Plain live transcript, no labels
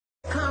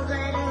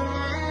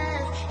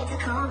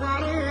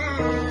cold-blooded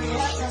love.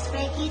 Help us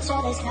break each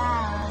other's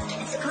hearts.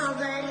 It's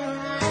cold-blooded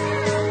love.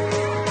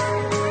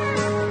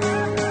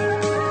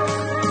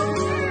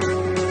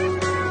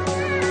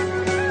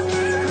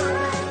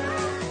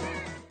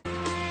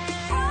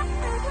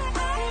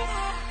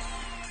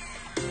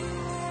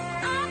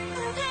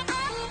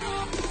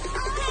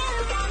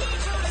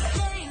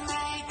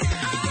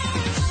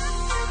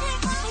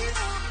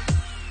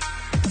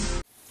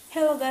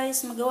 Hello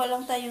guys, magawa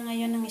lang tayo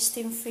ngayon ng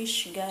steamed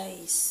fish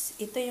guys.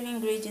 Ito yung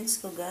ingredients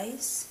ko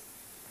guys.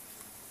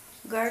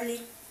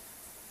 Garlic,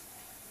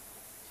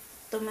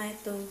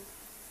 tomato,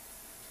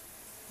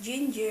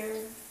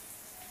 ginger,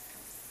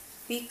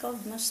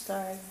 pickled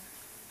mustard,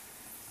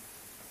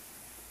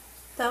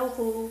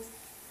 tauhu,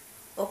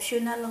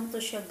 optional lang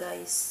to siya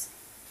guys.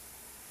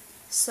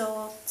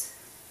 Salt,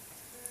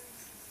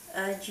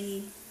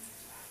 aji,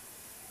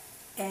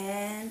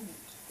 and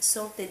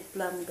salted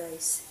plum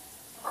guys.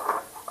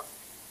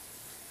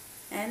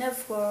 And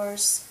of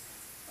course,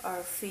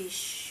 our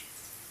fish.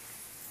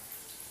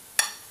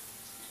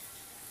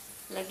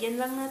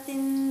 Lagyan lang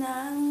natin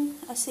ng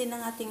asin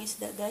ng ating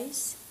isda,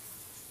 guys.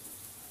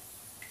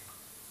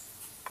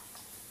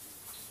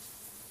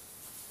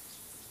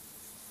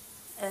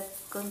 At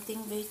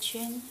konting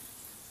bechin.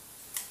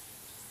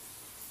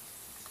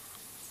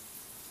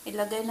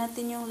 Ilagay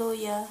natin yung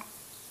luya,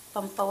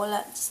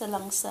 pampawala sa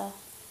langsa.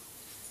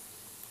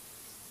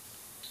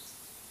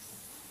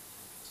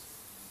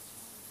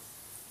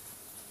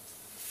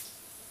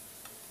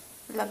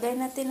 Lagay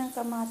natin ng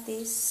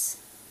kamatis.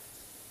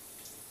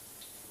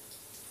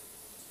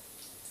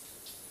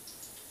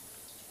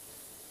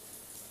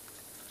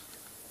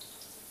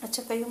 At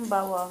saka yung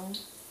bawang.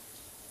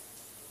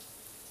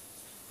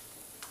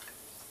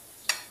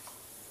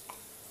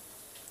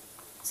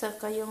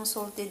 Saka yung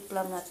salted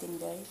plum natin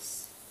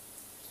guys.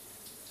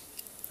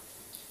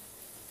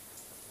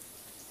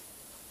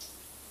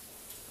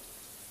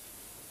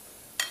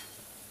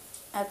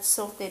 At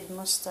salted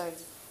mustard.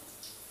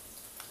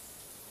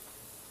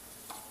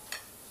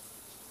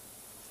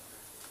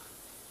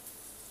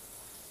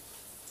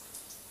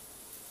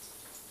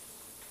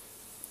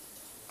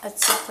 At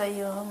saka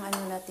yung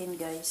ano natin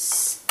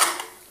guys,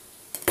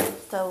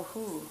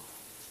 tauhu.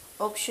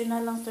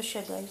 Optional lang to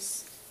siya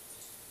guys.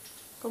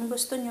 Kung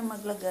gusto nyo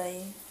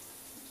maglagay,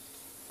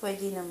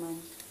 pwede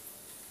naman.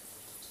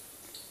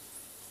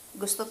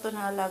 Gusto to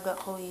na alaga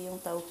ko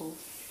yung tauhu.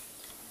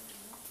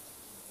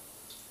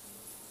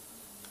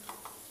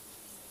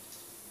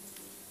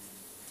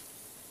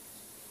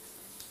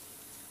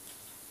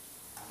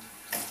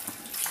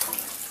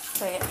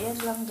 Kaya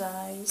yan lang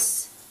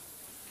guys.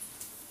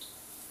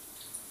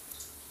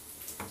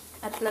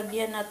 At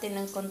lagyan natin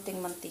ng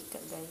konting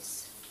mantika,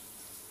 guys.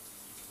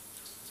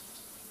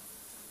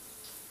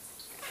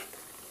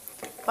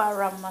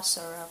 Para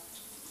masarap.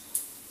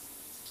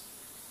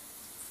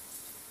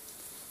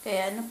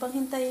 Kaya ano pang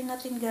hintayin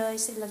natin,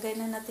 guys? Ilagay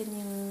na natin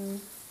yung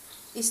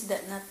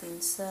isda natin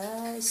sa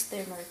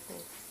steamer ko.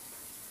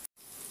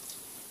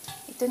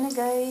 Ito na,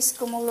 guys.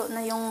 Kumulo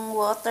na yung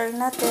water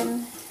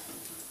natin.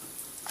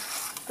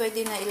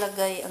 Pwede na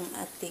ilagay ang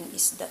ating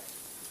isda.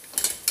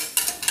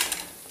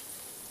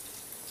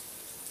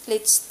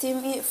 Let's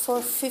steam it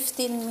for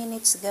 15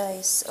 minutes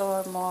guys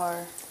or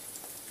more.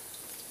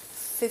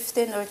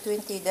 15 or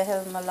 20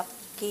 dahil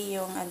malaki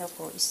yung ano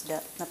ko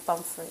isda na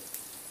pomfret.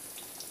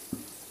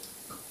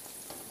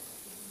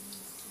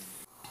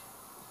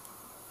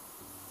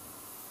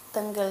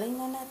 Tanggalin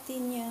na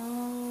natin yung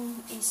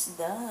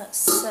isda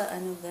sa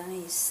ano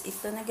guys.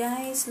 Ito na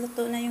guys,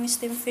 luto na yung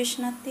steamed fish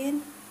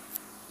natin.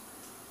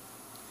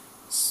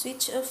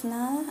 Switch off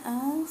na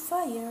ang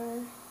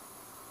fire.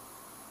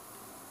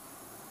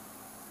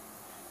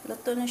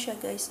 Luto na siya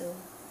guys, oh.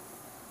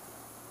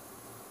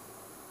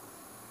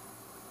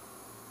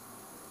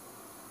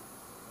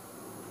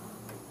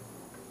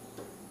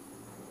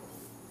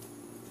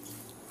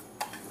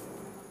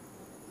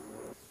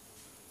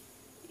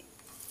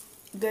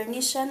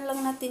 Garnishan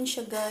lang natin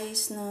siya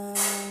guys ng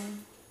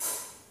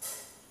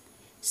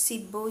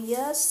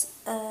sibuyas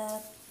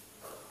at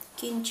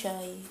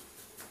kinchay.